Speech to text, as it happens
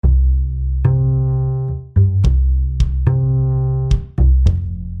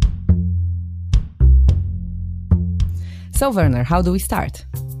So Werner, how do we start?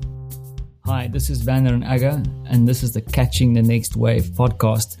 Hi, this is Werner and Aga, and this is the Catching the Next Wave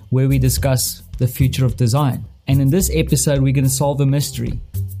podcast, where we discuss the future of design. And in this episode, we're going to solve a mystery,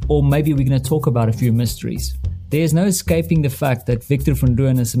 or maybe we're going to talk about a few mysteries. There's no escaping the fact that Victor van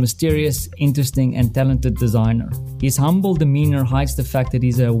Doorn is a mysterious, interesting, and talented designer. His humble demeanor hides the fact that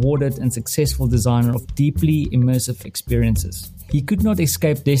he's an awarded and successful designer of deeply immersive experiences. He could not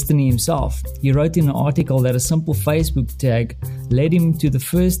escape destiny himself. He wrote in an article that a simple Facebook tag led him to the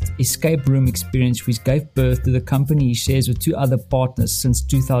first escape room experience, which gave birth to the company he shares with two other partners since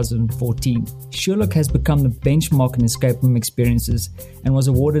 2014. Sherlock has become the benchmark in escape room experiences and was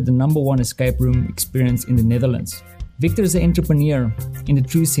awarded the #1 escape room experience in the Netherlands. Victor is an entrepreneur in the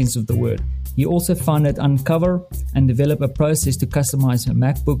true sense of the word. He also founded Uncover and developed a process to customize a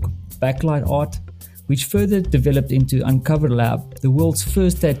MacBook backlight art, which further developed into Uncover Lab, the world's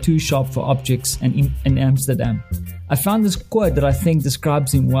first tattoo shop for objects in Amsterdam. I found this quote that I think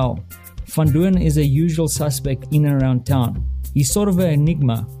describes him well. Van Doorn is a usual suspect in and around town. He's sort of an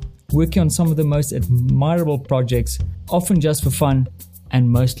enigma, working on some of the most admirable projects, often just for fun and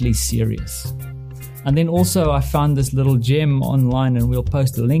mostly serious. And then also I found this little gem online, and we'll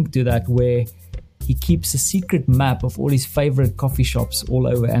post a link to that, where he keeps a secret map of all his favorite coffee shops all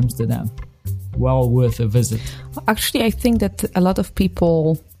over Amsterdam. Well worth a visit. Actually, I think that a lot of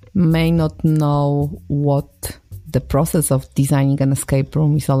people may not know what the process of designing an escape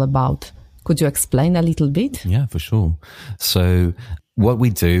room is all about. Could you explain a little bit? Yeah, for sure. So what we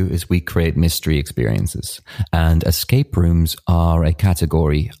do is we create mystery experiences, and escape rooms are a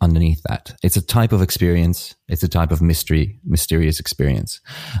category underneath that. It's a type of experience. It's a type of mysterious experience.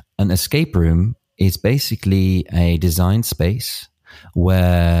 An escape room is basically a design space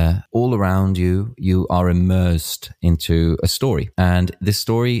where all around you are immersed into a story, and this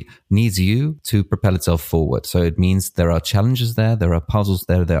story needs you to propel itself forward. So it means there are challenges there are puzzles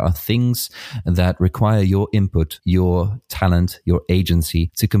there are things that require your input, your talent, your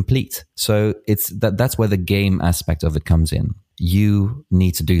agency to complete. So that's where the game aspect of it comes in. You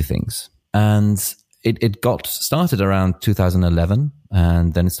need to do things. And it got started around 2011,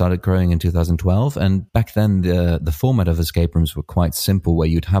 and then it started growing in 2012. And back then, the format of escape rooms were quite simple, where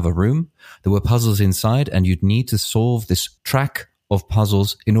you'd have a room, there were puzzles inside, and you'd need to solve this track of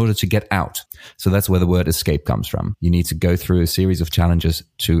puzzles in order to get out. So that's where the word escape comes from. You need to go through a series of challenges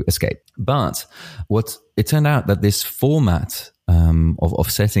to escape. But what it turned out that this format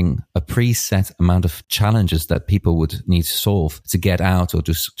of setting a preset amount of challenges that people would need to solve to get out or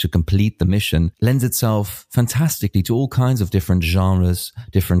to complete the mission lends itself fantastically to all kinds of different genres,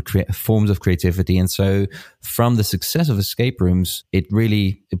 different forms of creativity. And so from the success of escape rooms, it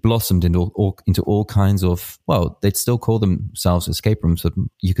blossomed into all kinds of, well, they'd still call themselves escape rooms, but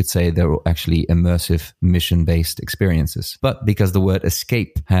you could say they're actually immersive mission-based experiences. But because the word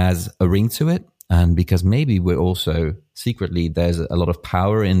escape has a ring to it, and because maybe we're also secretly, there's a lot of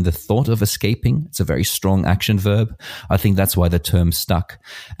power in the thought of escaping. It's a very strong action verb. I think that's why the term stuck.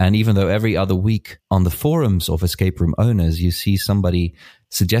 And even though every other week on the forums of escape room owners, you see somebody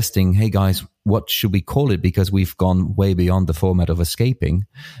suggesting, hey guys, what should we call it? Because we've gone way beyond the format of escaping.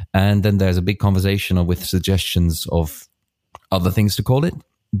 And then there's a big conversation with suggestions of other things to call it.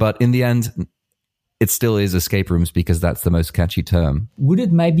 But in the end, it still is escape rooms because that's the most catchy term. Would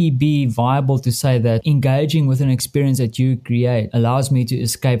it maybe be viable to say that engaging with an experience that you create allows me to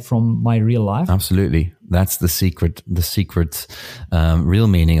escape from my real life? Absolutely. That's the secret. The secret real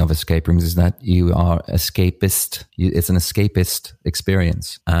meaning of escape rooms is that you are escapist. It's an escapist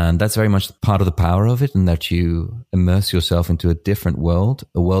experience. And that's very much part of the power of it, and that you immerse yourself into a different world,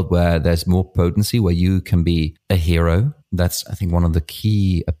 a world where there's more potency, where you can be a hero. That's, I think, one of the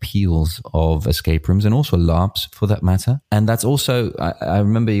key appeals of escape rooms, and also LARPs for that matter. And that's also, I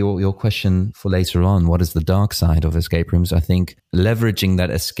remember your question for later on, what is the dark side of escape rooms? I think leveraging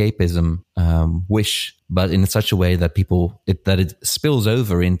that escapism wish, but in such a way that it spills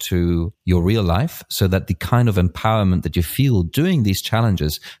over into your real life, so that the kind of empowerment that you feel doing these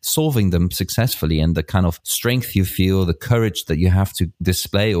challenges, solving them successfully, and the kind of strength you feel, the courage that you have to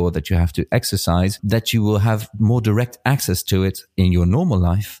display or that you have to exercise, that you will have more direct access to it in your normal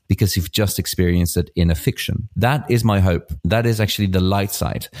life because you've just experienced it in a fiction. That is my hope. That is actually the light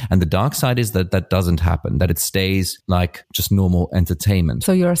side. And the dark side is that doesn't happen, that it stays like just normal entertainment.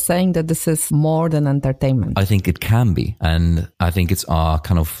 So you're saying that the this is more than entertainment? I think it can be. And I think it's our,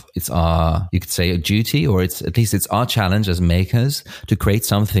 you could say, a duty, or it's our challenge as makers to create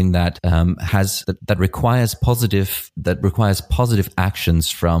something that that requires positive actions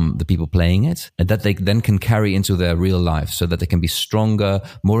from the people playing it, and that they then can carry into their real life, so that they can be stronger,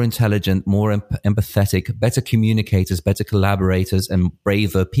 more intelligent, more empathetic, better communicators, better collaborators, and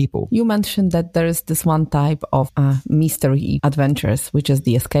braver people. You mentioned that there is this one type of mystery adventures, which is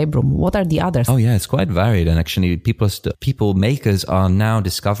the escape room. What are the others? Oh yeah, it's quite varied, and actually makers are now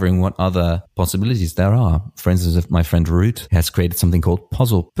discovering what other possibilities there are. For instance, my friend Ruud has created something called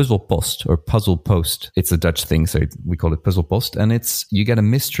Puzzle Post or Puzzle Post. It's a Dutch thing, so we call it Puzzle Post, and you get a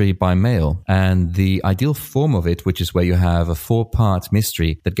mystery by mail. And the ideal form of it, which is where you have a 4-part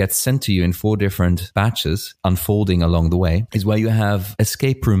mystery that gets sent to you in 4 different batches, unfolding along the way, is where you have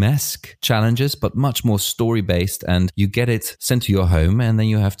escape room-esque challenges, but much more story-based, and you get it sent to your home, and then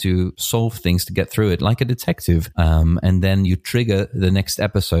you have to solve things to get through it like a detective, and then you trigger the next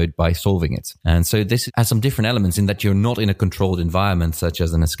episode by solving it. And so this has some different elements in that you're not in a controlled environment such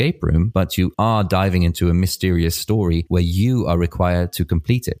as an escape room, but you are diving into a mysterious story where you are required to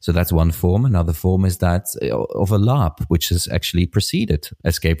complete it. So that's one form. Another form is that of a LARP, which has actually preceded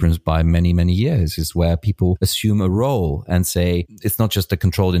escape rooms by many, many years, is where people assume a role and say it's not just a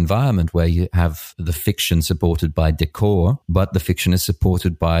controlled environment where you have the fiction supported by decor, but the fiction is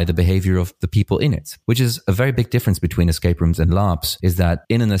supported by the behavior of the people in it, which is a very big difference between escape rooms and LARPs, is that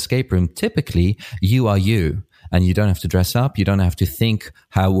in an escape room, typically you are you. And you don't have to dress up. You don't have to think,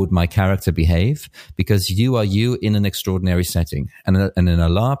 how would my character behave? Because you are you in an extraordinary setting. And in a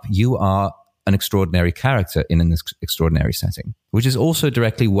LARP, you are an extraordinary character in an extraordinary setting, which is also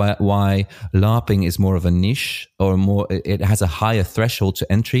directly why LARPing is more of a niche, or it has a higher threshold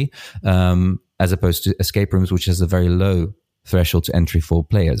to entry, as opposed to escape rooms, which has a very low threshold to entry for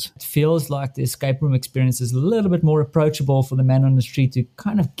players. It feels like the escape room experience is a little bit more approachable for the man on the street to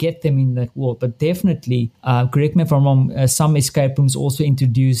kind of get them in that world. But definitely, correct me if I'm wrong, some escape rooms also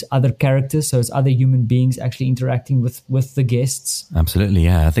introduce other characters, so it's other human beings actually interacting with the guests. Absolutely,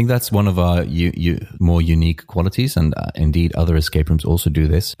 yeah. I think that's one of our more unique qualities, and indeed other escape rooms also do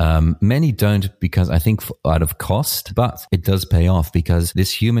this. Many don't, because I think out of cost, but it does pay off because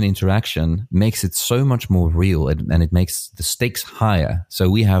this human interaction makes it so much more real, and it makes the stakes higher. So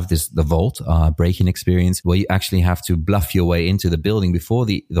we have the vault, our break-in experience, where you actually have to bluff your way into the building before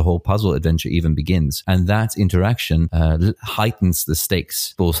the whole puzzle adventure even begins. And that interaction heightens the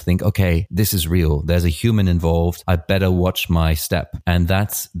stakes. People think, okay, this is real. There's a human involved. I better watch my step. And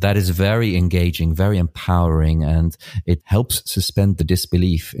that is very engaging, very empowering, and it helps suspend the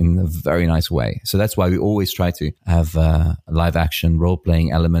disbelief in a very nice way. So that's why we always try to have a live action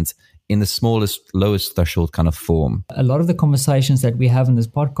role-playing element in the smallest, lowest threshold kind of form. A lot of the conversations that we have in this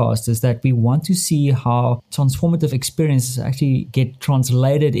podcast is that we want to see how transformative experiences actually get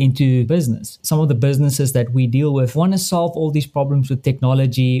translated into business. Some of the businesses that we deal with want to solve all these problems with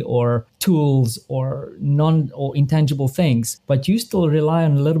technology or tools or intangible things, but you still rely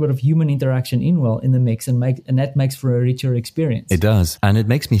on a little bit of human interaction in the mix, and that makes for a richer experience. It does. And it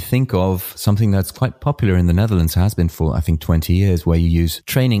makes me think of something that's quite popular in the Netherlands, has been for, I think, 20 years, where you use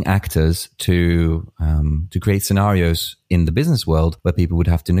training actors to create scenarios in the business world where people would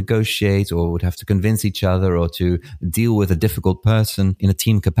have to negotiate or would have to convince each other or to deal with a difficult person in a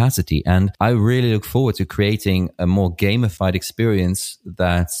team capacity. And I really look forward to creating a more gamified experience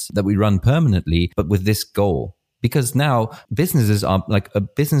that we run permanently, but with this goal. Because now businesses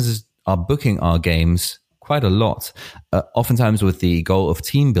are booking our games quite a lot, oftentimes with the goal of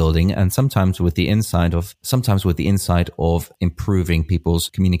team building, and sometimes with the insight of improving people's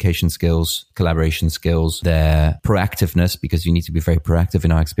communication skills, collaboration skills, their proactiveness, because you need to be very proactive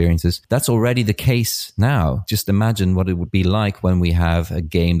in our experiences. That's already the case now. Just imagine what it would be like when we have a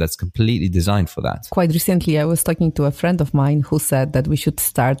game that's completely designed for that. Quite recently, I was talking to a friend of mine who said that we should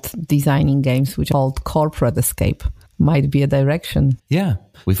start designing games which are called corporate escape. Might be a direction. Yeah.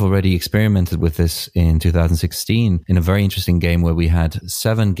 We've already experimented with this in 2016 in a very interesting game where we had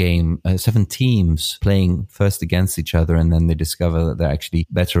 7 teams playing first against each other, and then they discover that they're actually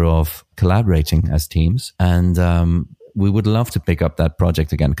better off collaborating as teams. And we would love to pick up that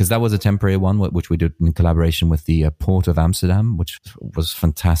project again, because that was a temporary one, which we did in collaboration with the Port of Amsterdam, which was a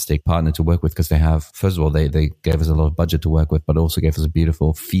fantastic partner to work with, because they have, first of all, they gave us a lot of budget to work with, but also gave us a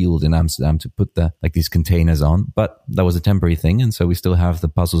beautiful field in Amsterdam to put these containers on. But that was a temporary thing. And so we still have the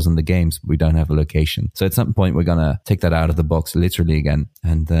puzzles and the games, but we don't have a location. So at some point, we're going to take that out of the box literally again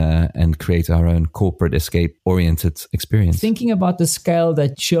and create our own corporate escape oriented experience. Thinking about the scale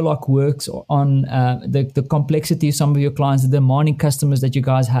that Sherlock works on, the complexity of some of your clients, the demanding customers that you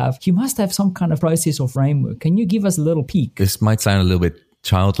guys have, you must have some kind of process or framework. Can you give us a little peek? This might sound a little bit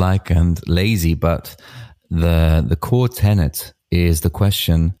childlike and lazy, but the core tenet is the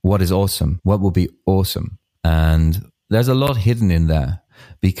question, what is awesome? What will be awesome? And there's a lot hidden in there,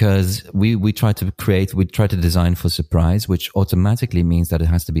 because we try to design for surprise, which automatically means that it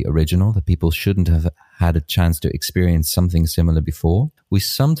has to be original, that people shouldn't have had a chance to experience something similar before. We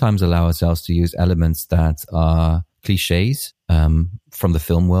sometimes allow ourselves to use elements that are cliches from the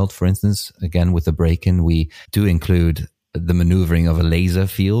film world, for instance. Again, with the break-in, we do include the maneuvering of a laser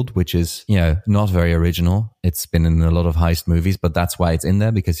field, which is, not very original. It's been in a lot of heist movies, but that's why it's in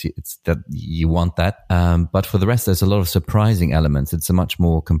there, because it's that you want that. But for the rest, there's a lot of surprising elements. It's a much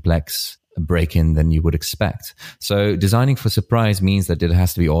more complex break-in than you would expect. So designing for surprise means that it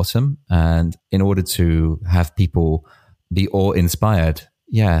has to be awesome. And in order to have people be awe-inspired,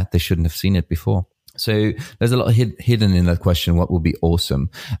 they shouldn't have seen it before. So there's a lot hidden in that question, what will be awesome?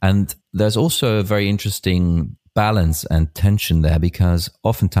 And there's also a very interesting balance and tension there, because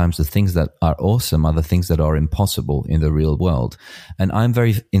oftentimes the things that are awesome are the things that are impossible in the real world. And I'm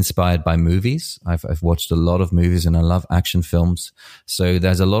very inspired by movies. I've watched a lot of movies and I love action films. So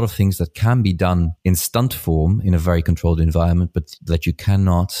there's a lot of things that can be done in stunt form in a very controlled environment, but that you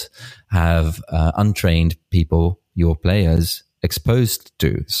cannot have untrained people, your players, exposed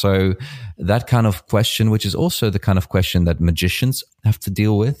to. So that kind of question, which is also the kind of question that magicians have to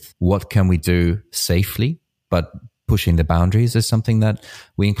deal with, what can we do safely? But pushing the boundaries is something that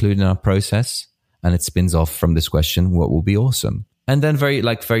we include in our process, and it spins off from this question, what will be awesome? And then very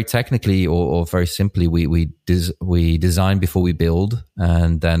technically or very simply, we design before we build,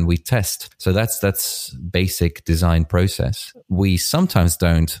 and then we test. So that's basic design process. Oftentimes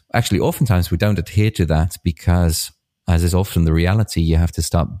we don't adhere to that, because, as is often the reality, you have to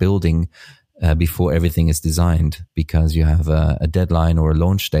start building before everything is designed, because you have a deadline or a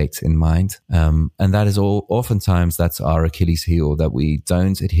launch date in mind. And that is oftentimes that's our Achilles heel, that we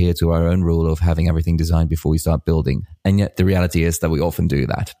don't adhere to our own rule of having everything designed before we start building. And yet the reality is that we often do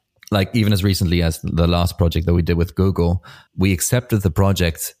that. Like even as recently as the last project that we did with Google, we accepted the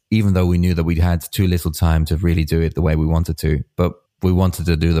project even though we knew that we had too little time to really do it the way we wanted to. But we wanted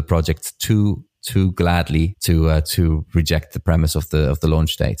to do the project too gladly to reject the premise of the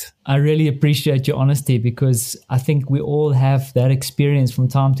launch date. I really appreciate your honesty, because I think we all have that experience from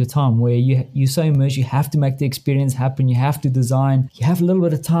time to time where you're so immersed, you have to make the experience happen, you have to design, you have a little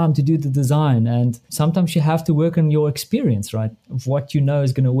bit of time to do the design, and sometimes you have to work on your experience, right, of what you know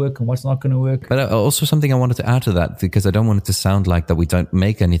is going to work and what's not going to work. But also something I wanted to add to that, because I don't want it to sound like that we don't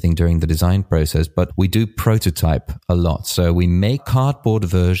make anything during the design process, but we do prototype a lot. So we make cardboard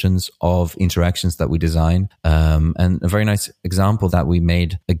versions of interactions that we design. And a very nice example that we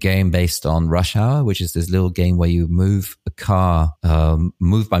made a game based on Rush Hour, which is this little game where you move a car,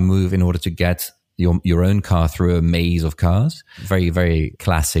 move by move, in order to get your own car through a maze of cars. Very, very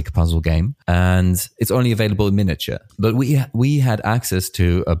classic puzzle game. And it's only available in miniature. But we had access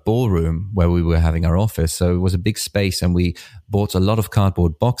to a ballroom where we were having our office. So it was a big space, and we bought a lot of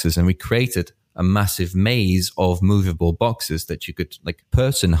cardboard boxes, and we created a massive maze of movable boxes that you could, like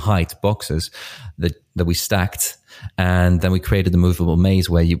person height boxes that we stacked. And then we created the movable maze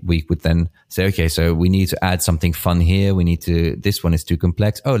where we would then say, okay, so we need to add something fun here. This one is too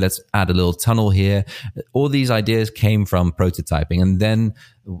complex. Oh, let's add a little tunnel here. All these ideas came from prototyping. And then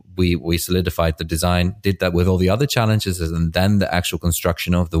we solidified the design, did that with all the other challenges, and then the actual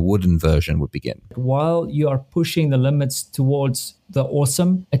construction of the wooden version would begin. While you are pushing the limits towards the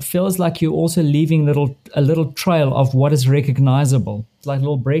awesome, it feels like you're also leaving a little trail of what is recognizable. It's like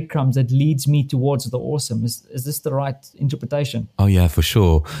little breadcrumbs that leads me towards the awesome. Is this the right interpretation? Oh yeah, for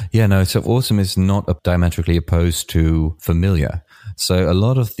sure. Yeah, no, so awesome is not diametrically opposed to familiar. So a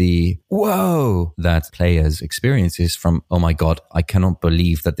lot of the whoa that players experience is from, oh my God, I cannot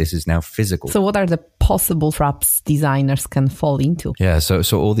believe that this is now physical. So what are the possible traps designers can fall into? Yeah, so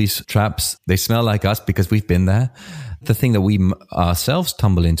all these traps, they smell like us because we've been there. The thing that we ourselves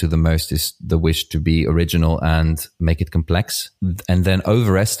tumble into the most is the wish to be original and make it complex, and then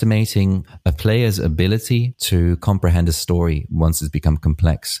overestimating a player's ability to comprehend a story once it's become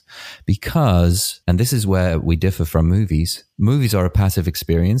complex. Because, and this is where we differ from movies, movies are a passive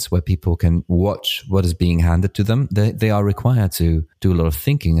experience where people can watch what is being handed to them. They are required to do a lot of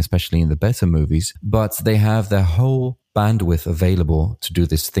thinking, especially in the better movies, but they have their whole bandwidth available to do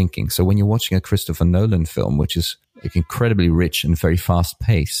this thinking. So when you're watching a Christopher Nolan film, which is incredibly rich and very fast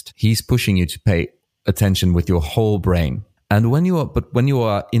paced, he's pushing you to pay attention with your whole brain. And when you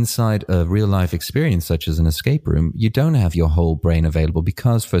are inside a real life experience, such as an escape room, you don't have your whole brain available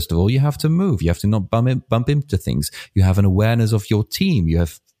because, first of all, you have to move. You have to not bump into things. You have an awareness of your team. You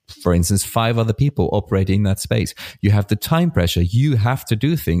have, for instance, 5 other people operating in that space. You have the time pressure. You have to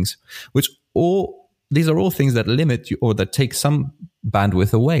do things, these are all things that limit you or that take some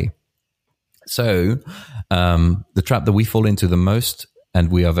bandwidth away. So the trap that we fall into the most, and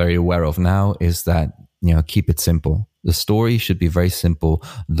we are very aware of now, is that, keep it simple. The story should be very simple.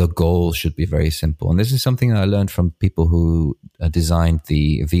 The goal should be very simple. And this is something that I learned from people who designed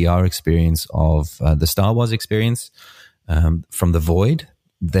the VR experience of the Star Wars experience from The Void.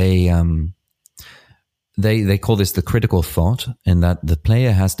 They call this the critical thought, in that the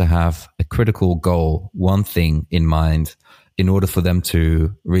player has to have a critical goal, one thing in mind, in order for them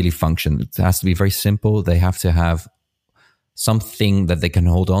to really function. It has to be very simple. They have to have something that they can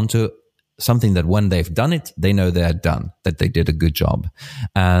hold on to, something that when they've done it, they know they're done, that they did a good job.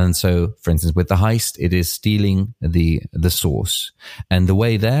 And so, for instance, with the heist, it is stealing the source. And the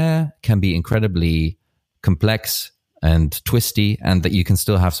way there can be incredibly complex and twisty, and that you can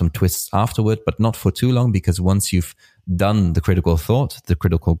still have some twists afterward, but not for too long, because once you've done the critical thought, the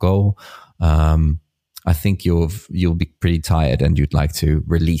critical goal, I think you'll be pretty tired and you'd like to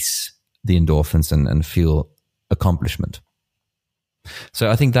release the endorphins and feel accomplishment. So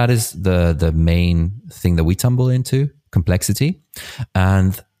I think that is the main thing that we tumble into, complexity.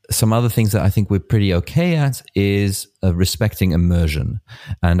 And some other things that I think we're pretty okay at is respecting immersion.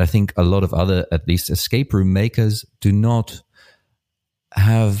 And I think a lot of other, at least escape room makers, do not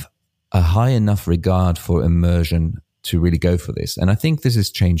have a high enough regard for immersion to really go for this. And I think this is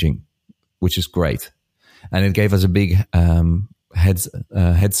changing, which is great. And it gave us a big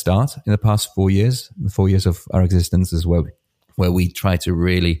head start in the past 4 years. The 4 years of our existence as well, where we try to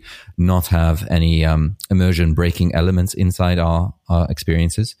really not have any immersion breaking elements inside our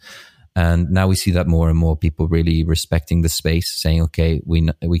experiences. And now we see that more and more people really respecting the space, saying, okay,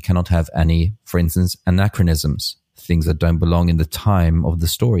 we cannot have any, for instance, anachronisms, things that don't belong in the time of the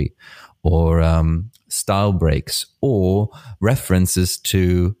story, or style breaks, or references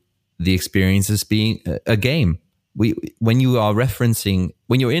to the experiences being a game. When you are referencing,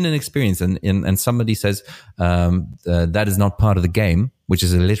 when you're in an experience and somebody says that is not part of the game, which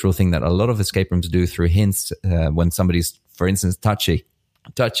is a literal thing that a lot of escape rooms do through hints, when somebody's, for instance,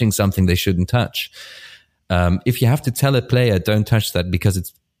 touching something they shouldn't touch. If you have to tell a player, don't touch that because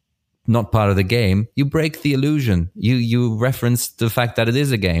it's not part of the game, you break the illusion. You reference the fact that it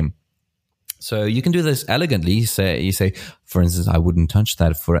is a game. So you can do this elegantly. You say, for instance, I wouldn't touch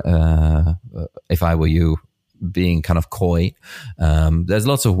that for if I were you, being kind of coy. There's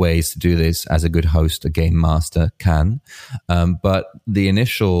lots of ways to do this as a good host, a game master can. But the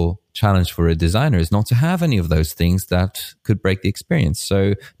initial challenge for a designer is not to have any of those things that could break the experience.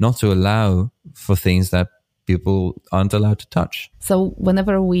 So not to allow for things that people aren't allowed to touch. So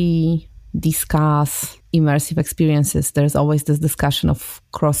whenever we discuss immersive experiences, there's always this discussion of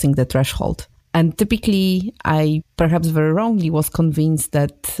crossing the threshold. And typically, I perhaps very wrongly was convinced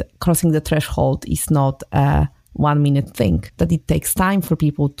that crossing the threshold is not a 1 minute thing, that it takes time for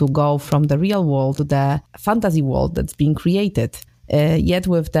people to go from the real world to the fantasy world that's being created. Yet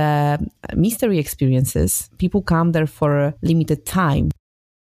with the mystery experiences, people come there for a limited time.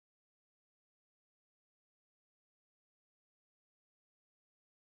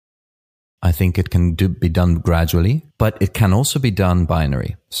 I think it can be done gradually, but it can also be done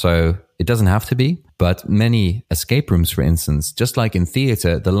binary. So it doesn't have to be, but many escape rooms, for instance, just like in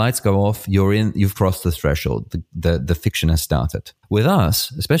theater, the lights go off, you've crossed the threshold, the fiction has started. With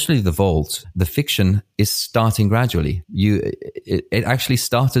us, especially the vault, the fiction is starting gradually. It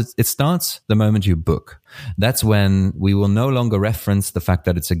starts the moment you book. That's when we will no longer reference the fact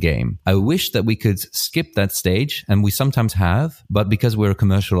that it's a game. I wish that we could skip that stage, and we sometimes have, but because we're a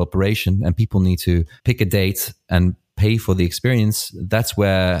commercial operation and people need to pick a date and pay for the experience, that's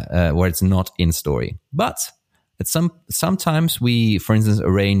where it's not in story. But sometimes we, for instance,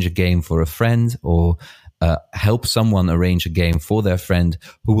 arrange a game for a friend, or help someone arrange a game for their friend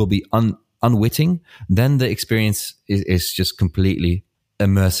who will be unwitting. Then the experience is just completely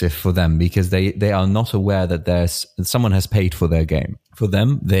immersive for them, because they are not aware that someone has paid for their game. For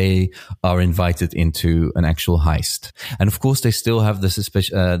them, they are invited into an actual heist, and of course, they still have the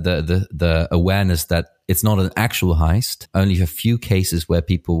suspicion, the awareness that it's not an actual heist. Only a few cases where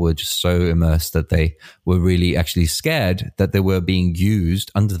people were just so immersed that they were really actually scared that they were being used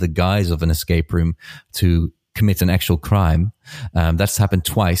under the guise of an escape room to commit an actual crime. That's happened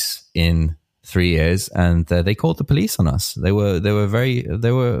twice in 3 years, and they called the police on us. They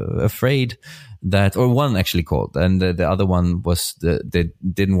were afraid that, or one actually called, and the other one was they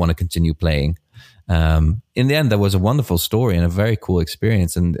didn't want to continue playing. In the end, there was a wonderful story and a very cool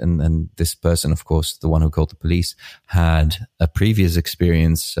experience. And this person, of course, the one who called the police, had a previous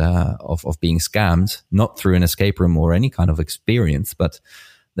experience of being scammed, not through an escape room or any kind of experience, but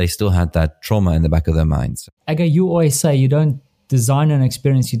they still had that trauma in the back of their minds. Aga, you always say you don't design an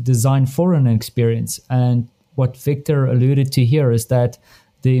experience, you design for an experience. And what Victor alluded to here is that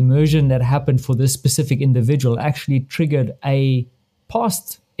the immersion that happened for this specific individual actually triggered a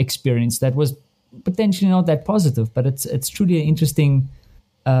past experience that was potentially not that positive, but it's truly an interesting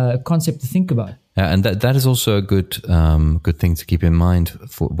concept to think about. And that is also a good thing to keep in mind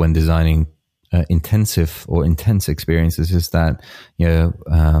for when designing intensive or intense experiences, is that,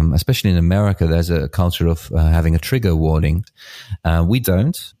 especially in America, there's a culture of having a trigger warning. We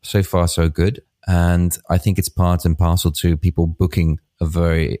don't. So far, so good. And I think it's part and parcel to people booking a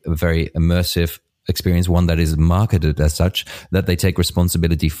very immersive experience, one that is marketed as such, that they take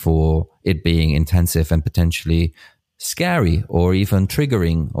responsibility for it being intensive and potentially scary or even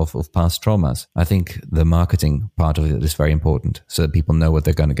triggering of past traumas. I think the marketing part of it is very important, so that people know what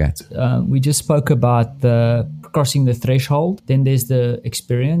they're going to get. We just spoke about the crossing the threshold. Then there's the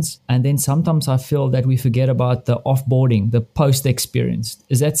experience. And then sometimes I feel that we forget about the offboarding, the post experience.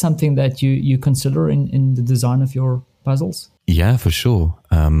 Is that something that you consider in the design of your puzzles? Yeah, for sure.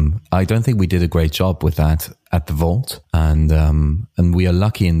 I don't think we did a great job with that at the Vault, and we are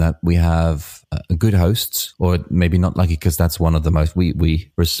lucky in that we have good hosts, or maybe not lucky, because that's one of the most,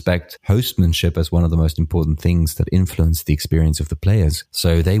 we respect hostmanship as one of the most important things that influence the experience of the players.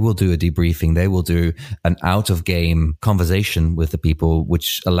 So they will do a debriefing, they will do an out of game conversation with the people,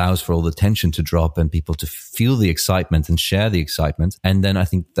 which allows for all the tension to drop and people to feel the excitement and share the excitement. And then I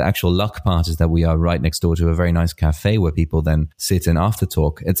think the actual luck part is that we are right next door to a very nice cafe where people then sit in after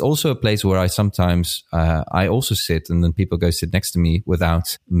talk. It's also a place where I sometimes I also sit, and then people go sit next to me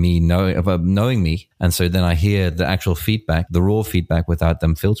without me knowing me, and so then I hear the actual feedback, the raw feedback, without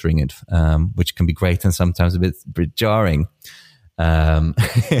them filtering it, which can be great and sometimes a bit jarring. But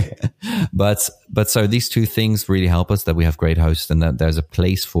so these two things really help us, that we have great hosts and that there's a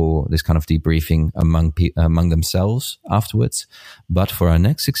place for this kind of debriefing among themselves afterwards. But for our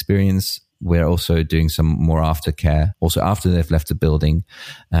next experience, we're also doing some more aftercare, also after they've left the building.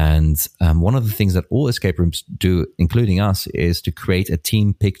 And one of the things that all escape rooms do, including us, is to create a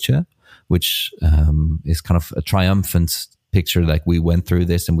team picture, which is kind of a triumphant picture, like we went through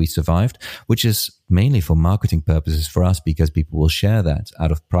this and we survived, which is mainly for marketing purposes for us, because people will share that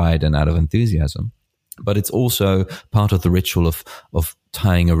out of pride and out of enthusiasm. But it's also part of the ritual of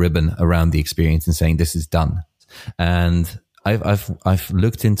tying a ribbon around the experience and saying this is done. And I've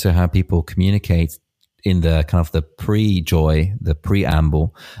looked into how people communicate in the kind of the pre-joy, the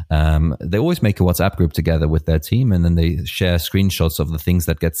preamble. They always make a WhatsApp group together with their team, and then they share screenshots of the things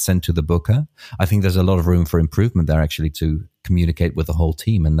that get sent to the booker. I think there's a lot of room for improvement there, actually, to communicate with the whole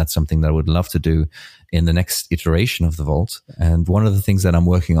team. And that's something that I would love to do in the next iteration of the Vault. And one of the things that I'm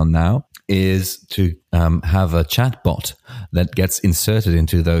working on now is to have a chat bot that gets inserted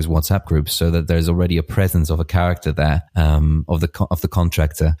into those WhatsApp groups, so that there's already a presence of a character there, of the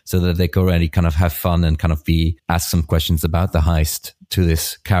contractor, so that they can already kind of have fun and kind of ask some questions about the heist to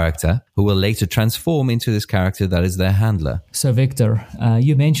this character, who will later transform into this character that is their handler. So Victor,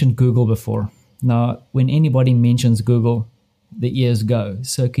 you mentioned Google before. Now, when anybody mentions Google, the ears go.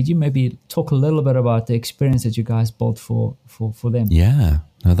 So could you maybe talk a little bit about the experience that you guys built for them? Yeah.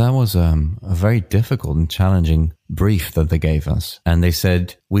 Now, that was a very difficult and challenging brief that they gave us. And they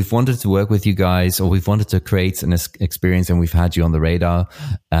said, we've wanted to work with you guys, or we've wanted to create an experience, and we've had you on the radar.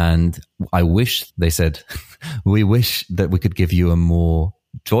 And they said, we wish that we could give you a more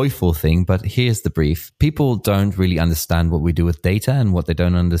joyful thing, but here's the brief. People don't really understand what we do with data, and what they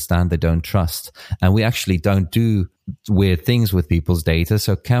don't understand, they don't trust. And we actually don't do weird things with people's data.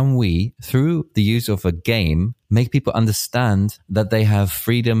 So can we, through the use of a game, make people understand that they have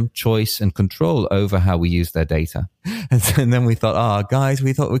freedom, choice, and control over how we use their data? And then we thought, guys,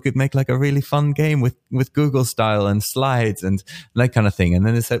 we thought we could make like a really fun game with Google style and slides and that kind of thing. And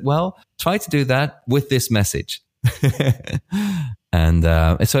then they said, well, try to do that with this message. And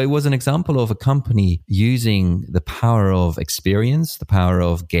so it was an example of a company using the power of experience, the power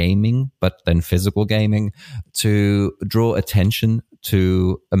of gaming, but then physical gaming, to draw attention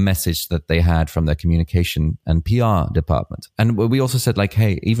to a message that they had from their communication and PR department. And we also said, like,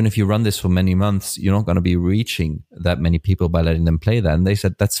 hey, even if you run this for many months, you're not going to be reaching that many people by letting them play that. And they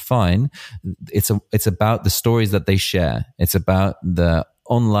said, that's fine. It's about the stories that they share. It's about the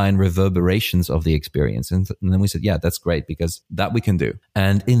online reverberations of the experience. And then we said, yeah, that's great, because that we can do.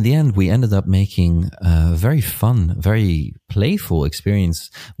 And in the end, we ended up making a very fun, very playful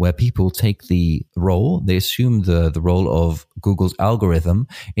experience where people take they assume the role of Google's algorithm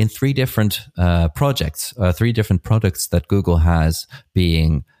in three different projects, three different products that Google has,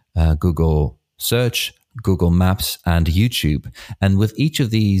 being Google Search, Google Maps, and YouTube. And with each of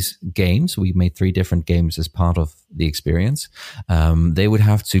these games, we made three different games as part of the experience. They would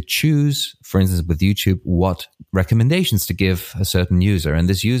have to choose, for instance, with YouTube, what recommendations to give a certain user. And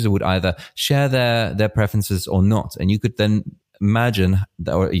this user would either share their preferences or not. And you could then imagine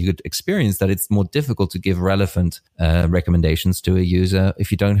that, or you could experience that it's more difficult to give relevant recommendations to a user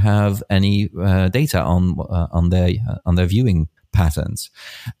if you don't have any data on their viewing patterns.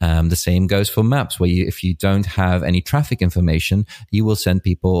 The same goes for maps, where if you don't have any traffic information, you will send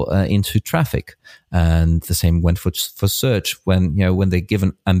people into traffic. And the same went for search, when they give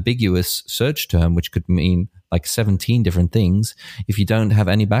an ambiguous search term, which could mean like 17 different things. If you don't have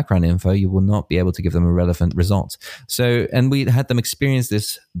any background info, you will not be able to give them a relevant result. So, and we had them experience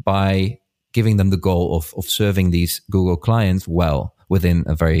this by giving them the goal of serving these Google clients well within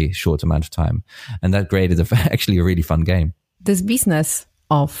a very short amount of time. And that created actually a really fun game. This business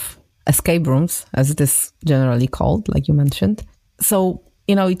of escape rooms, as it is generally called, like you mentioned. So,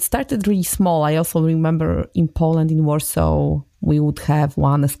 it started really small. I also remember in Poland, in Warsaw, we would have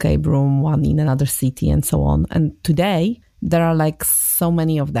one escape room, one in another city, and so on. And today, there are like so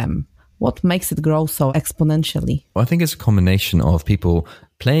many of them. What makes it grow so exponentially? Well, I think it's a combination of people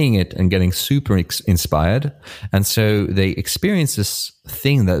playing it and getting super inspired. And so they experience this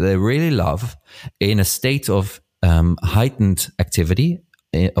thing that they really love in a state of heightened activity,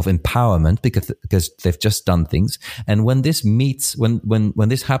 of empowerment, because they've just done things. And when this meets, when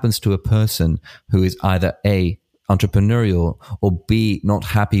this happens to a person who is either A, entrepreneurial, or B, not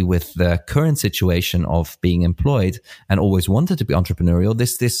happy with their current situation of being employed and always wanted to be entrepreneurial,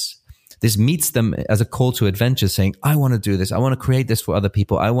 this meets them as a call to adventure, saying, I want to do this. I want to create this for other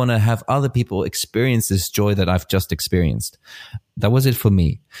people. I want to have other people experience this joy that I've just experienced. That was it for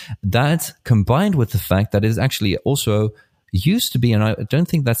me. That, combined with the fact that it is actually also used to be, and I don't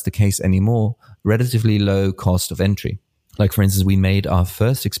think that's the case anymore, relatively low cost of entry. Like, for instance, we made our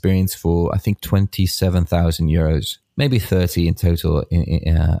first experience for, I think, 27,000 euros. Maybe 30 in total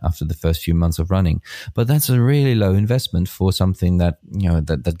after the first few months of running. But that's a really low investment for something that,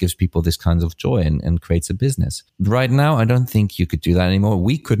 that gives people this kind of joy and creates a business. Right now, I don't think you could do that anymore.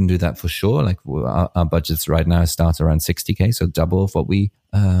 We couldn't do that for sure. Like, our budgets right now start around 60K, so double of what we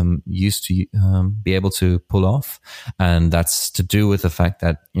used to be able to pull off. And that's to do with the fact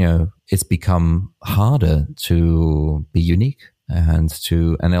that, it's become harder to be unique. And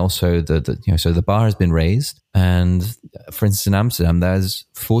also so the bar has been raised. And for instance, in Amsterdam, there's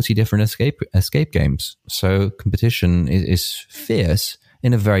 40 different escape games. So competition is fierce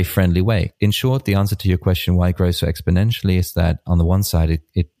in a very friendly way. In short, the answer to your question, why it grows so exponentially, is that on the one side,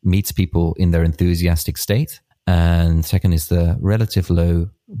 it meets people in their enthusiastic state. And second is the relative low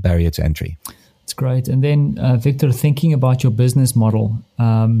barrier to entry. That's great. And then, Victor, thinking about your business model,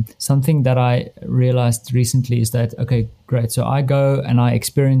 something that I realized recently is that, okay, great. So I go and I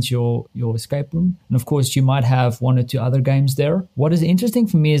experience your escape room. And of course, you might have one or two other games there. What is interesting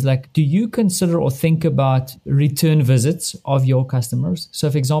for me is, like, do you consider or think about return visits of your customers? So,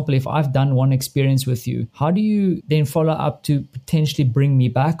 for example, if I've done one experience with you, how do you then follow up to potentially bring me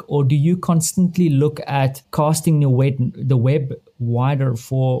back? Or do you constantly look at casting the web wider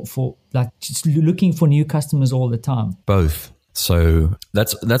for like just looking for new customers all the time? Both. So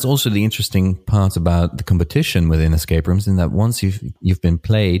that's also the interesting part about the competition within escape rooms, in that once you've been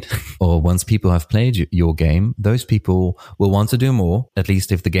played, or once people have played your game, those people will want to do more. At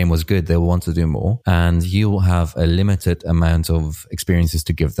least if the game was good, they'll want to do more, and you'll have a limited amount of experiences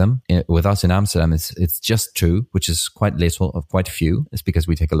to give them. With us in Amsterdam, it's just 2, which is quite little, of quite few. It's because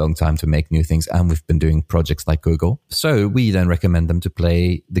we take a long time to make new things, and we've been doing projects like Google. So we then recommend them to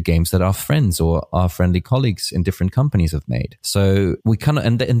play the games that our friends or our friendly colleagues in different companies have made. So we kind of,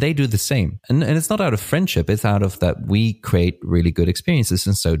 and they do the same. And it's not out of friendship. It's out of that we create really good experiences,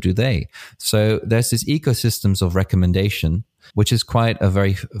 and so do they. So there's this ecosystems of recommendation, which is quite a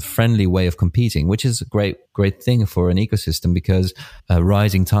very friendly way of competing, which is a great thing for an ecosystem, because a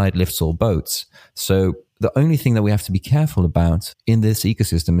rising tide lifts all boats. So the only thing that we have to be careful about in this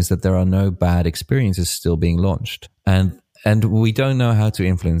ecosystem is that there are no bad experiences still being launched. And And we don't know how to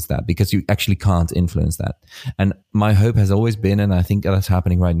influence that because you actually can't influence that. And my hope has always been, and I think that's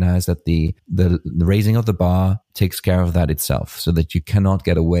happening right now, is that the raising of the bar takes care of that itself, so that you cannot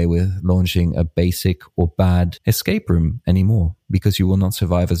get away with launching a basic or bad escape room anymore, because you will not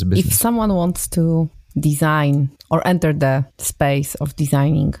survive as a business. If someone wants to design or enter the space of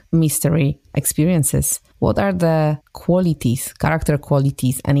designing mystery experiences, what are the qualities, character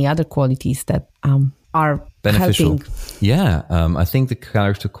qualities, any other qualities that are beneficial? helping? Yeah, I think the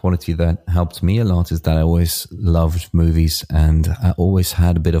character quality that helped me a lot is that I always loved movies, and I always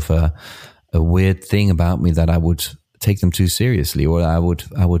had a bit of a weird thing about me that I would take them too seriously, or I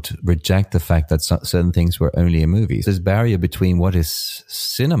would reject the fact that certain things were only in movies. This barrier between what is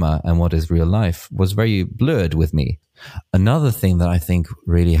cinema and what is real life was very blurred with me. Another thing that I think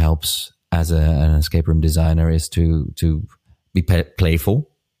really helps as an escape room designer is to be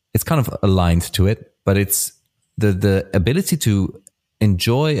playful. It's kind of aligned to it, but it's the ability to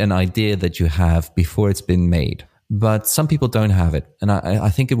enjoy an idea that you have before it's been made. But some people don't have it. And I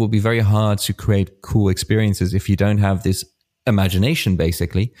think it will be very hard to create cool experiences if you don't have this imagination,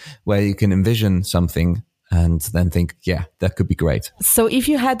 basically, where you can envision something and then think, yeah, that could be great. So if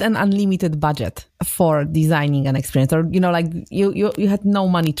you had an unlimited budget for designing an experience, or, like you had no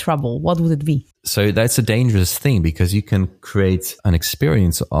money trouble, what would it be? So that's a dangerous thing, because you can create an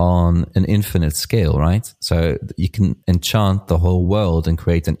experience on an infinite scale, right? So you can enchant the whole world and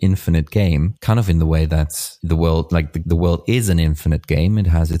create an infinite game, kind of in the way that the world, like the world is an infinite game. It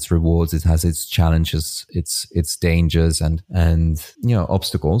has its rewards, it has its challenges, its dangers and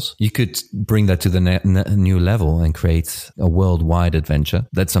obstacles. You could bring that to the new level and create a worldwide adventure.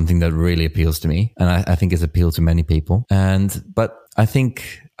 That's something that really appeals to me, and I think it's appealed to many people. But I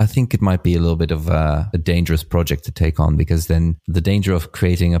think it might be a little bit of a dangerous project to take on, because then the danger of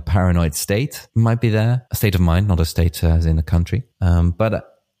creating a paranoid state might be there. A state of mind, not a state as in a country. But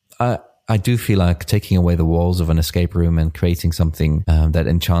I do feel like taking away the walls of an escape room and creating something that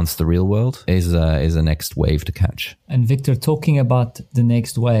enchants the real world is a next wave to catch. And Victor, talking about the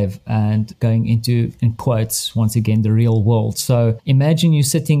next wave and going into, in quotes, once again, the real world. So imagine you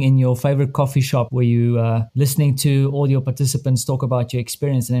sitting in your favorite coffee shop where you are listening to all your participants talk about your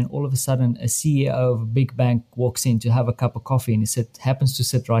experience, and then all of a sudden a CEO of a big bank walks in to have a cup of coffee, and he happens to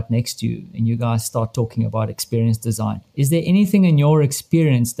sit right next to you, and you guys start talking about experience design. Is there anything in your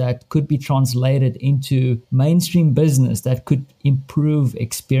experience that could be translated into mainstream business that could improve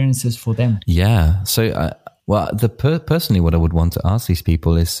experiences for them? Yeah. So personally, what I would want to ask these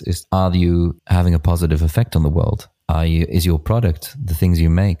people is are you having a positive effect on the world? Is your product, the things you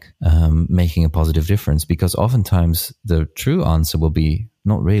make, making a positive difference? Because oftentimes the true answer will be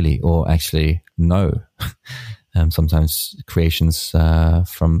not really, or actually no. Sometimes creations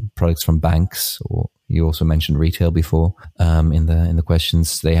from products from banks, or you also mentioned retail before in the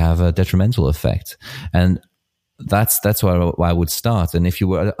questions, they have a detrimental effect, and that's why I would start. And if you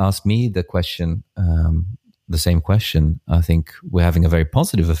were to ask me the question, the same question, I think we're having a very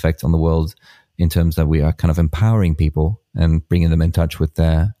positive effect on the world, in terms that we are kind of empowering people and bringing them in touch with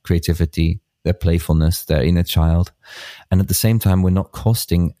their creativity, their playfulness, their inner child. And at the same time, we're not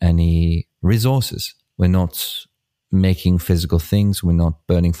costing any resources. We're not making physical things. We're not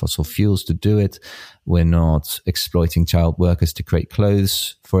burning fossil fuels to do it. We're not exploiting child workers to create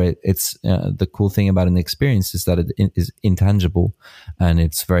clothes for it. It's the cool thing about an experience is that it is intangible, and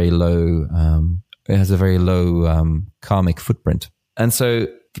it's very low. It has a very low karmic footprint. And so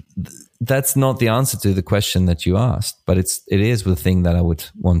that's not the answer to the question that you asked, but it is the thing that I would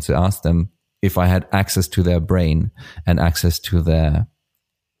want to ask them if I had access to their brain and access to their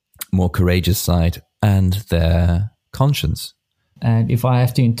more courageous side and their conscience. And if I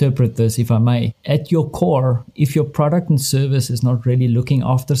have to interpret this, if I may, at your core, if your product and service is not really looking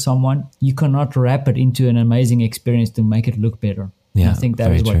after someone, you cannot wrap it into an amazing experience to make it look better. Yeah, I think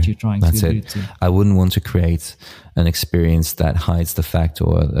that is what you're trying to do too. I wouldn't want to create an experience that hides the fact,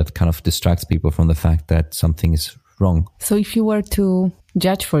 or that kind of distracts people from the fact that something is wrong. So if you were to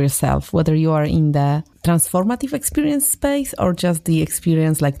judge for yourself whether you are in the transformative experience space or just the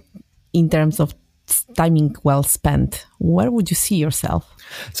experience, like in terms of timing well spent, where would you see yourself?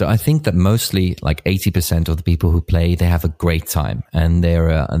 So I think that mostly like 80% of the people who play, they have a great time, and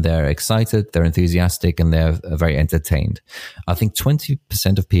they're excited, they're enthusiastic, and they're very entertained. I think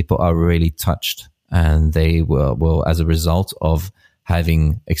 20% of people are really touched, and they will as a result of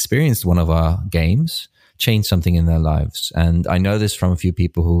having experienced one of our games, change something in their lives. And I know this from a few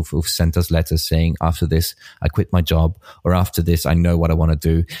people who've sent us letters saying, after this, I quit my job, or after this, I know what I want to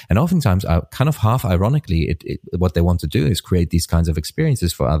do. And oftentimes, kind of half ironically, what they want to do is create these kinds of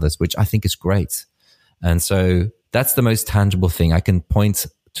experiences for others, which I think is great. And so that's the most tangible thing. I can point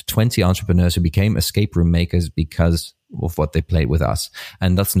to 20 entrepreneurs who became escape room makers because of what they played with us.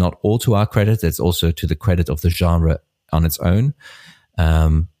 And that's not all to our credit. It's also to the credit of the genre on its own.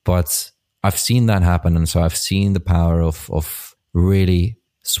 But I've seen that happen. And so I've seen the power of really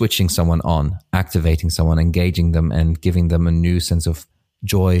switching someone on, activating someone, engaging them, and giving them a new sense of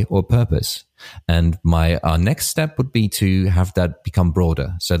joy or purpose. And our next step would be to have that become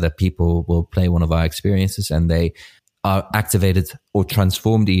broader, so that people will play one of our experiences and they are activated or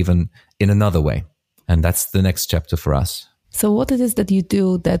transformed even in another way. And that's the next chapter for us. So what it is that you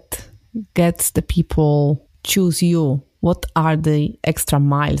do that gets the people choose you? What are the extra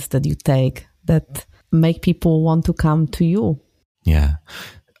miles that you take that make people want to come to you? Yeah.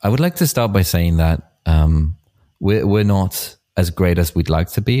 I would like to start by saying that we're not as great as we'd like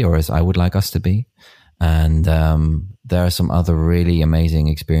to be, or as I would like us to be. And there are some other really amazing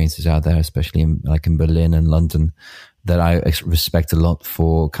experiences out there, especially in Berlin and London, that I respect a lot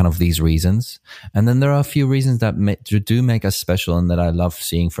for kind of these reasons. And then there are a few reasons that do make us special, and that I love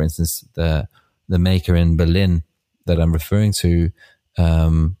seeing. For instance, the maker in Berlin that I'm referring to,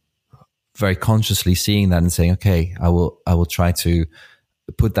 very consciously seeing that and saying, okay, I will try to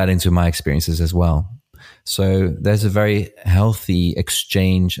put that into my experiences as well. So there's a very healthy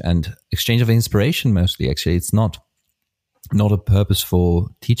exchange of inspiration. Mostly, actually, it's not a purpose for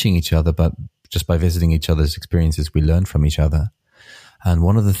teaching each other, but just by visiting each other's experiences, we learn from each other. And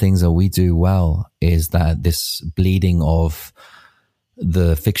one of the things that we do well is that this bleeding of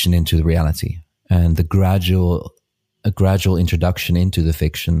the fiction into the reality, and a gradual introduction into the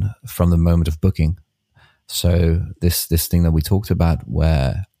fiction from the moment of booking. So this thing that we talked about,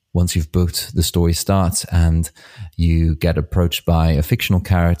 where once you've booked, the story starts and you get approached by a fictional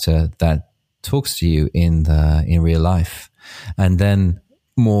character that talks to you in real life. And then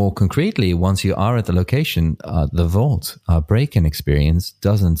more concretely, once you are at the location, the vault, our break-in experience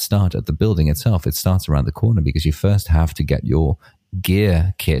doesn't start at the building itself. It starts around the corner, because you first have to get your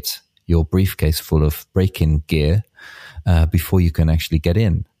gear kit, your briefcase full of break-in gear, before you can actually get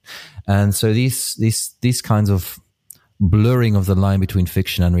in. And so these kinds of blurring of the line between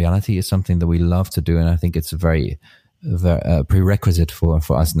fiction and reality is something that we love to do, and I think it's a very prerequisite for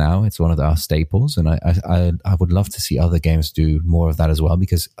us now. It's one of our staples, and I would love to see other games do more of that as well,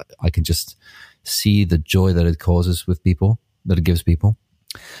 because I can just see the joy that it causes with people, that it gives people.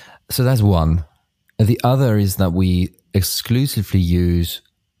 So that's one. The other is that we exclusively use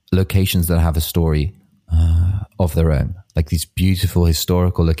locations that have a story of their own, like these beautiful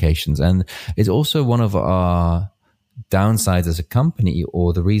historical locations. And it's also one of our downsides as a company,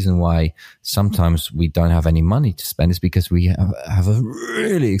 or the reason why sometimes we don't have any money to spend, is because we have a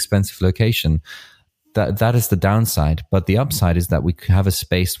really expensive location. That is the downside. But the upside is that we have a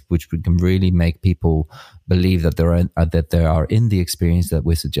space which we can really make people believe that they are in the experience that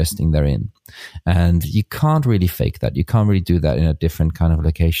we're suggesting they're in. And you can't really fake that. You can't really do that in a different kind of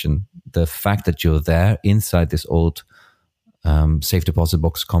location. The fact that you're there inside this old safe deposit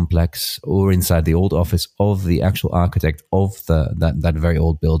box complex, or inside the old office of the actual architect of that very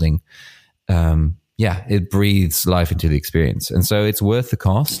old building, it breathes life into the experience. And so it's worth the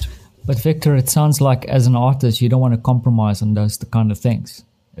cost. But Victor, it sounds like as an artist, you don't want to compromise on those kind of things.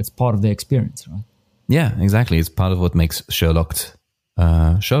 It's part of the experience, right? Yeah, exactly. It's part of what makes Sherlocked.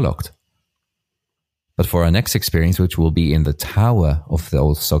 But for our next experience, which will be in the tower of the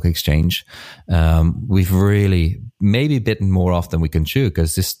old stock exchange, we've really maybe bitten more off than we can chew,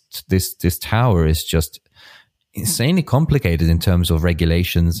 because this tower is just insanely complicated in terms of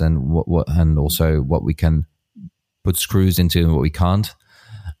regulations and what and also what we can put screws into and what we can't.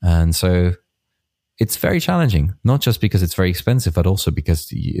 And so it's very challenging, not just because it's very expensive, but also because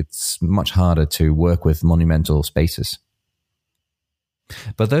it's much harder to work with monumental spaces.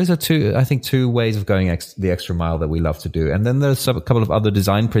 But those are two ways of going the extra mile that we love to do. And then there's a couple of other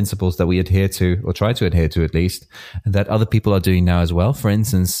design principles that we adhere to, or try to adhere to at least, that other people are doing now as well. For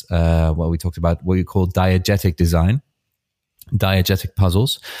instance, what we talked about, what you call diegetic design. Diegetic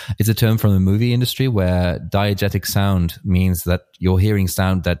puzzles. It's a term from the movie industry, where diegetic sound means that you're hearing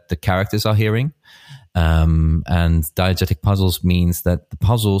sound that the characters are hearing. And diegetic puzzles means that the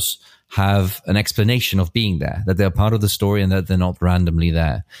puzzles have an explanation of being there, that they're part of the story and that they're not randomly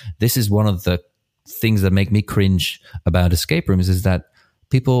there. This is one of the things that make me cringe about escape rooms, is that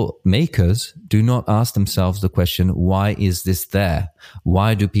makers do not ask themselves the question, why is this there?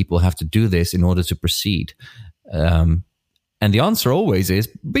 Why do people have to do this in order to proceed? And the answer always is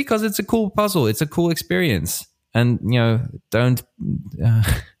because it's a cool puzzle. It's a cool experience. And,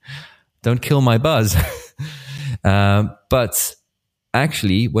 don't kill my buzz. But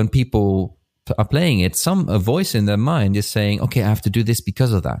actually, when people are playing it, a voice in their mind is saying, okay, I have to do this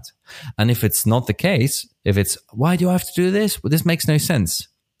because of that. And if it's not the case, if it's, why do I have to do this? Well, this makes no sense.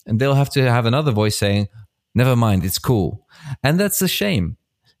 And they'll have to have another voice saying, never mind, it's cool. And that's a shame.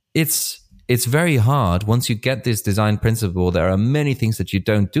 It's very hard. Once you get this design principle, there are many things that you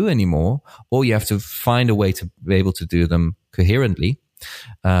don't do anymore, or you have to find a way to be able to do them coherently.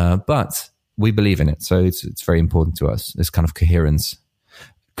 But we believe in it. So it's very important to us, this kind of coherence.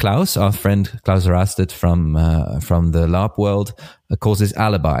 Klaus, our friend Klaus Rasted from the LARP world, calls this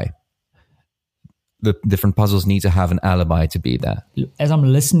alibi. The different puzzles need to have an alibi to be there. As I'm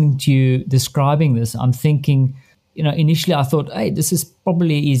listening to you describing this, I'm thinking, initially I thought, hey, this is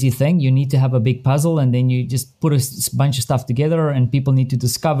probably an easy thing. You need to have a big puzzle and then you just put a bunch of stuff together and people need to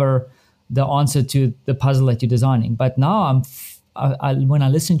discover the answer to the puzzle that you're designing. But now when I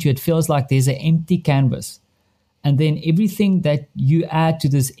listen to you, it feels like there's an empty canvas. And then everything that you add to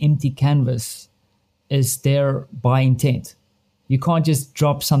this empty canvas is there by intent. You can't just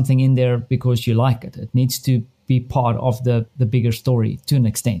drop something in there because you like it. It needs to be part of the bigger story to an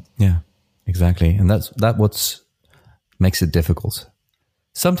extent. Yeah, exactly. And that's what makes it difficult.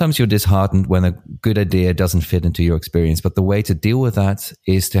 Sometimes you're disheartened when a good idea doesn't fit into your experience. But the way to deal with that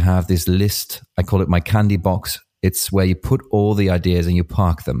is to have this list. I call it my candy box. It's where you put all the ideas and you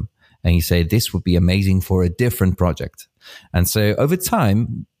park them. And you say, this would be amazing for a different project. And so over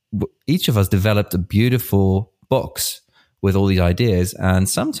time, each of us developed a beautiful box with all these ideas. And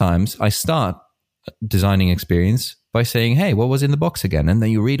sometimes I start designing experience by saying, hey, what was in the box again? And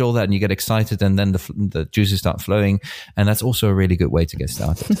then you read all that and you get excited and then the juices start flowing. And that's also a really good way to get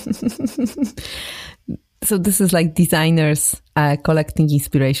started. So this is like designers collecting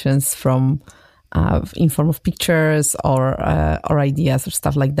inspirations from in form of pictures or ideas or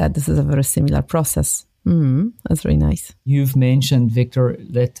stuff like that. This is a very similar process. That's very nice. You've mentioned, Victor,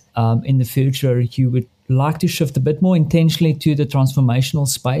 that in the future you would like to shift a bit more intentionally to the transformational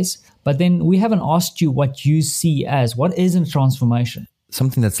space. But then we haven't asked you what you see as. What is a transformation?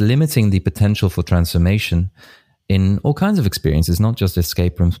 Something that's limiting the potential for transformation in all kinds of experiences, not just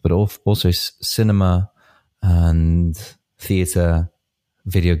escape rooms, but also cinema and theater,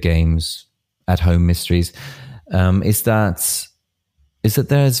 video games, at-home mysteries, is that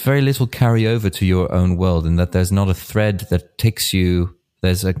there's very little carryover to your own world, and that there's not a thread that takes you.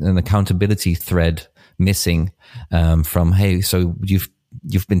 There's an accountability thread missing from, hey, so you've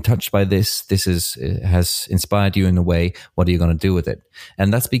been touched by this. This has inspired you in a way. What are you going to do with it?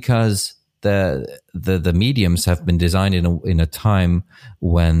 And that's because the mediums have been designed in a time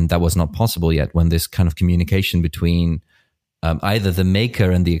when that was not possible yet. When this kind of communication between either the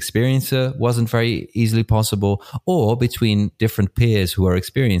maker and the experiencer wasn't very easily possible, or between different peers who are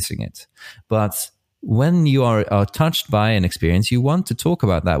experiencing it. But when you are touched by an experience, you want to talk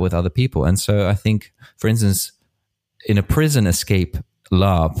about that with other people. And so I think, for instance, in a prison escape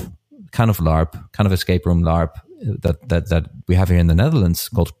LARP, kind of escape room LARP that we have here in the Netherlands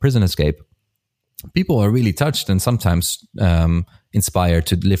called Prison Escape, people are really touched and sometimes inspired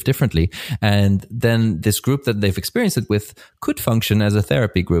to live differently. And then this group that they've experienced it with could function as a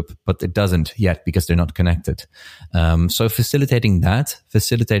therapy group, but it doesn't yet because they're not connected. So facilitating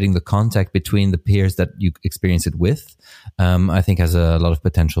the contact between the peers that you experience it with, I think has a lot of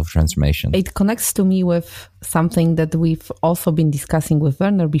potential for transformation. It connects to me with something that we've also been discussing with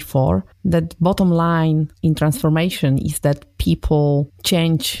Werner before, that bottom line in transformation is that people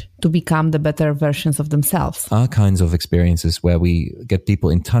change to become the better versions of themselves. Our kinds of experiences where we get people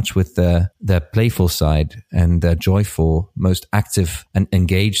in touch with their playful side and their joyful, most active and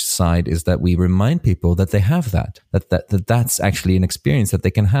engaged side is that we remind people that they have that's actually an experience that they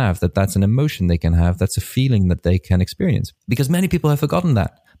can have, that's an emotion they can have, that's a feeling that they can experience. Because many people have forgotten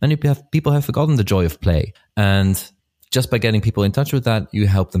that. Many people have forgotten the joy of play. And just by getting people in touch with that, you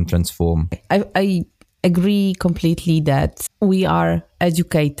help them transform. I agree completely that we are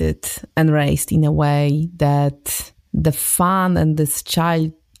educated and raised in a way that the fun and this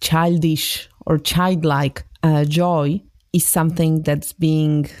childish or childlike joy is something that's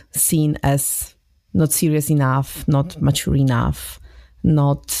being seen as not serious enough, not mature enough,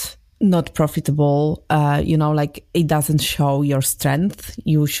 not profitable. Like it doesn't show your strength.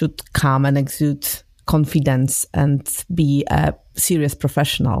 You should come and exude confidence and be a serious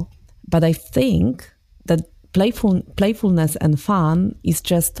professional. But I think that playfulness and fun is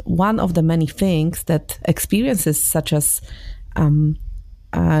just one of the many things that experiences such as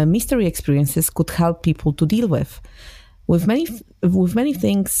mystery experiences could help people to deal with. With many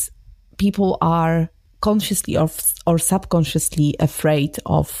things, people are consciously or subconsciously afraid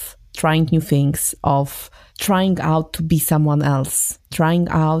of trying new things, of trying out to be someone else, trying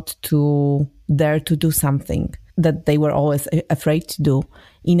out to dare to do something that they were always afraid to do.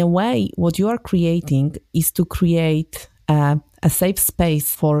 In a way, what you are creating is to create a safe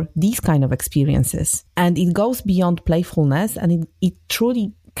space for these kind of experiences. And it goes beyond playfulness, and it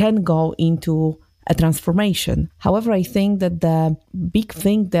truly can go into a transformation. However, I think that the big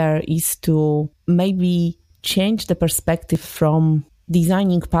thing there is to maybe change the perspective from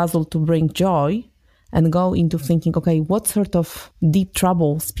designing puzzle to bring joy and go into thinking, okay, what sort of deep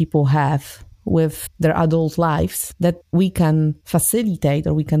troubles people have with their adult lives that we can facilitate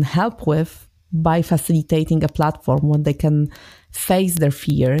or we can help with by facilitating a platform when they can face their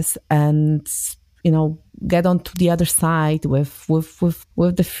fears and, get onto the other side with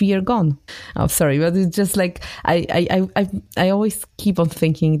the fear gone. Oh, sorry, but it's just like I always keep on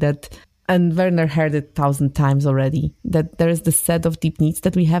thinking that, and Werner heard it 1,000 times already, that there is the set of deep needs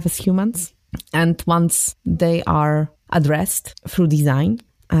that we have as humans, and once they are addressed through design,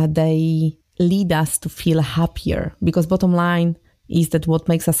 they lead us to feel happier. Because bottom line is that what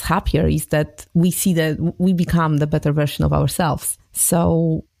makes us happier is that we see that we become the better version of ourselves.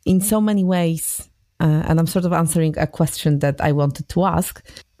 So in so many ways, and I'm sort of answering a question that I wanted to ask,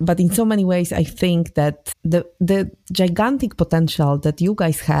 but in so many ways, I think that the gigantic potential that you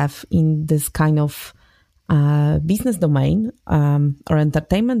guys have in this kind of business domain or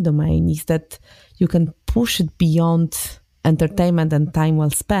entertainment domain is that you can push it beyond entertainment and time well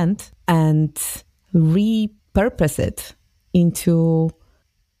spent and repurpose it into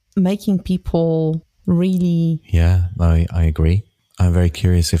making people really... Yeah, I agree. I'm very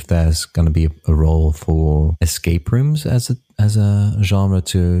curious if there's going to be a role for escape rooms as a genre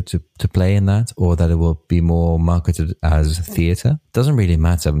to play in that, or that it will be more marketed as theater. Doesn't really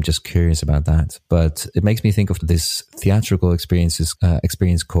matter. I'm just curious about that. But it makes me think of this theatrical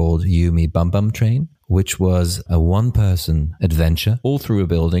experience called You, Me, Bum Bum Train, which was a one-person adventure all through a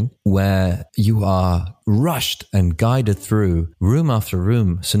building where you are rushed and guided through room after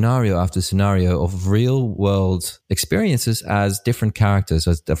room, scenario after scenario of real-world experiences as different characters.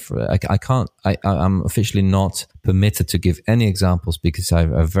 I'm officially not permitted to give any examples because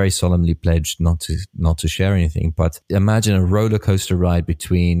I've very solemnly pledged not to share anything. But imagine a roller coaster ride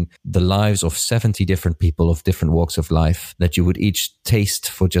between the lives of 70 different people of different walks of life that you would each taste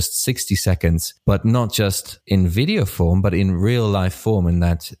for just 60 seconds, but not just in video form, but in real life form. And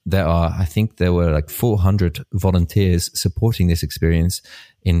that I think there were like 400 volunteers supporting this experience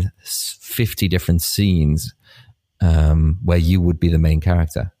in 50 different scenes where you would be the main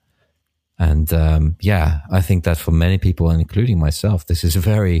character. And I think that for many people, and including myself, this is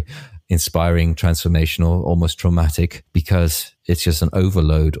very inspiring, transformational, almost traumatic, because it's just an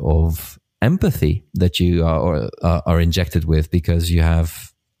overload of empathy that you are injected with, because you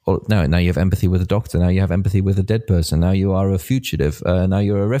have now you have empathy with a doctor, now you have empathy with a dead person, now you are a fugitive, now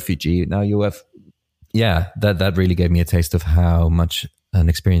you're a refugee, now you have... Yeah, that really gave me a taste of how much an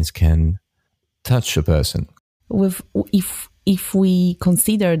experience can touch a person. If we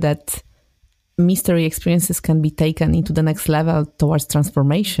consider that mystery experiences can be taken into the next level towards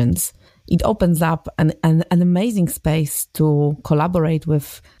transformations, it opens up an amazing space to collaborate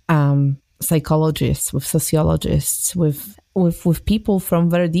with psychologists, with sociologists, with people from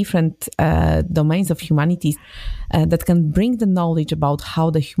very different domains of humanities that can bring the knowledge about how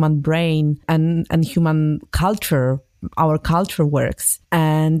the human brain and human culture, our culture works,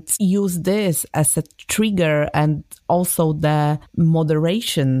 and use this as a trigger and also the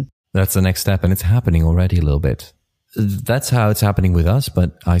moderation. That's the next step, and it's happening already a little bit. That's how it's happening with us,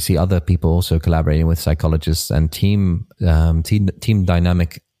 but I see other people also collaborating with psychologists and team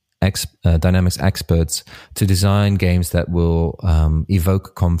dynamics experts to design games that will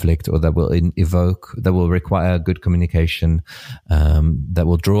evoke conflict, or that will require good communication, that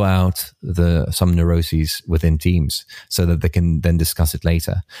will draw out some neuroses within teams, so that they can then discuss it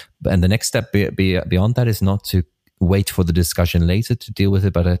later. And the next step beyond that is not to wait for the discussion later to deal with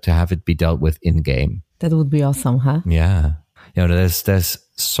it, but to have it be dealt with in game. That would be awesome, huh? Yeah. There's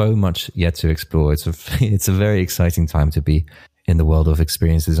so much yet to explore. It's a very exciting time to be in the world of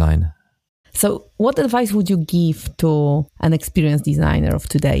experience design. So what advice would you give to an experience designer of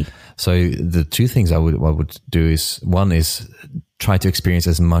today? So the two things I would do is, one is try to experience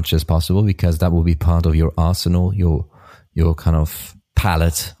as much as possible, because that will be part of your arsenal, your kind of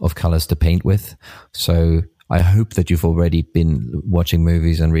palette of colors to paint with. So I hope that you've already been watching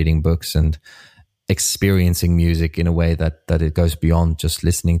movies and reading books and experiencing music in a way that it goes beyond just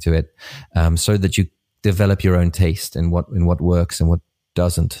listening to it, so that you develop your own taste in what works and what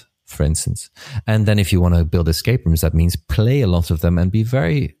doesn't, for instance. And then if you want to build escape rooms, that means play a lot of them and be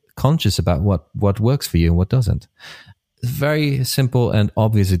very conscious about what works for you and what doesn't. Very simple and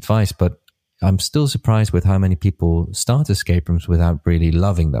obvious advice, but I'm still surprised with how many people start escape rooms without really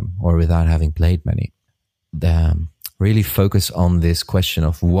loving them or without having played many. Really focus on this question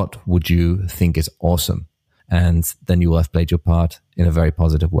of what would you think is awesome, and then you will have played your part in a very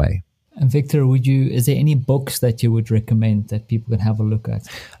positive way. And Victor, is there any books that you would recommend that people can have a look at?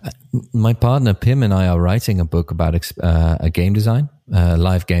 My partner Pim and I are writing a book about a game design,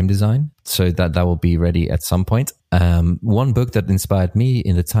 live game design. So that will be ready at some point. One book that inspired me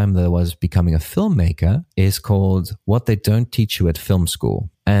in the time that I was becoming a filmmaker is called What They Don't Teach You at Film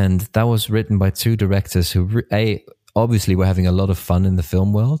School. And that was written by two directors who, obviously we're having a lot of fun in the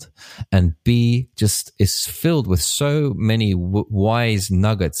film world, and B, just is filled with so many wise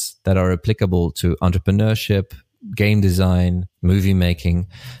nuggets that are applicable to entrepreneurship, game design, movie making,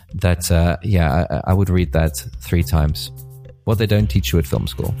 that I would read that 3 times. What They Don't Teach You at Film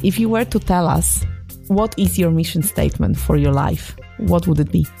School. If you were to tell us what is your mission statement for your life, what would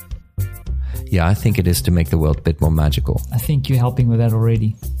it be? Yeah, I think it is to make the world a bit more magical. I think you're helping with that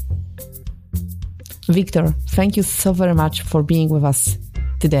already. Victor, thank you so very much for being with us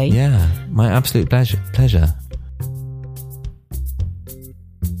today. Yeah, my absolute pleasure.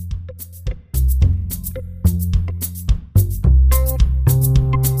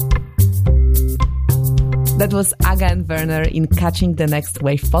 That was Aga and Werner in Catching the Next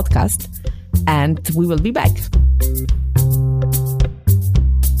Wave podcast, and we will be back.